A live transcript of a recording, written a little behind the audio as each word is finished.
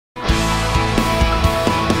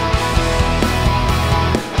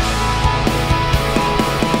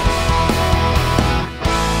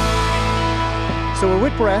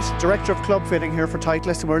Brett, Director of Club Fitting here for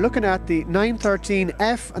Titleist, and we're looking at the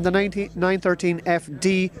 913F and the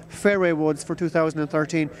 913FD fairway woods for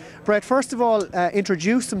 2013. Brett, first of all,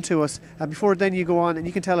 introduce them to us, and before then you go on and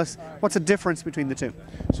you can tell us what's the difference between the two.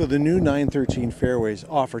 So the new 913 fairways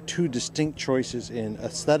offer two distinct choices in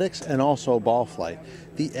aesthetics and also ball flight.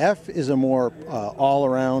 The F is a more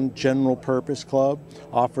all-around general purpose club,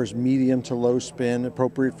 offers medium to low spin,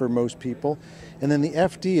 appropriate for most people. And then the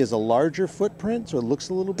FD is a larger footprint, so it looks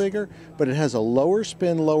a little bigger, but it has a lower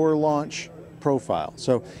spin, lower launch profile.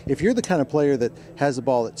 So if you're the kind of player that has a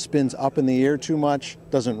ball that spins up in the air too much,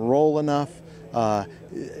 doesn't roll enough,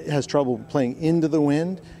 has trouble playing into the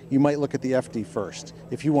wind, you might look at the FD first.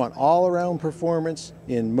 If you want all-around performance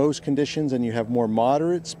in most conditions and you have more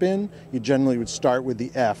moderate spin, you generally would start with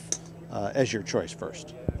the F as your choice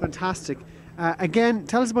first. Fantastic. Again,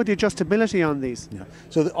 tell us about the adjustability on these. Yeah.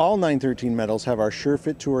 So all 913 metals have our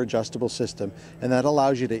SureFit Tour adjustable system, and that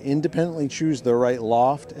allows you to independently choose the right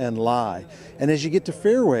loft and lie. And as you get to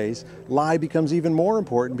fairways, lie becomes even more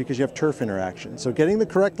important because you have turf interaction. So getting the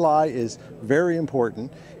correct lie is very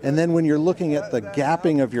important. And then when you're looking at the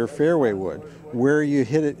gapping of your fairway wood, where you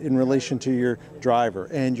hit it in relation to your driver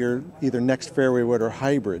and your either next fairway wood or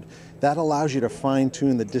hybrid, that allows you to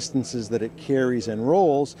fine-tune the distances that it carries and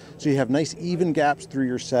rolls, so you have nice even gaps through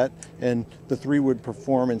your set and the three-wood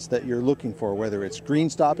performance that you're looking for, whether it's green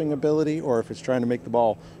stopping ability or if it's trying to make the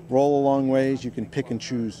ball roll a long ways, you can pick and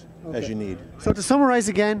choose as you need. So to summarize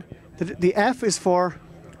again, the F is for?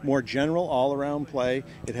 More general all-around play.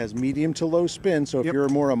 It has medium to low spin, so if you're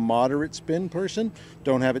a moderate spin person,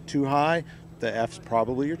 don't have it too high, the F's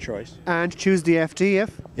probably your choice. And choose the FD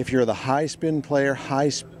if you're the high spin player,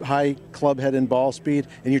 high club head and ball speed,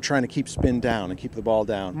 and you're trying to keep spin down and keep the ball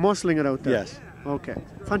down. Muscling it out there. Yes. Okay.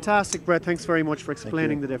 Fantastic, Brett. Thanks very much for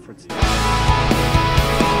explaining the difference.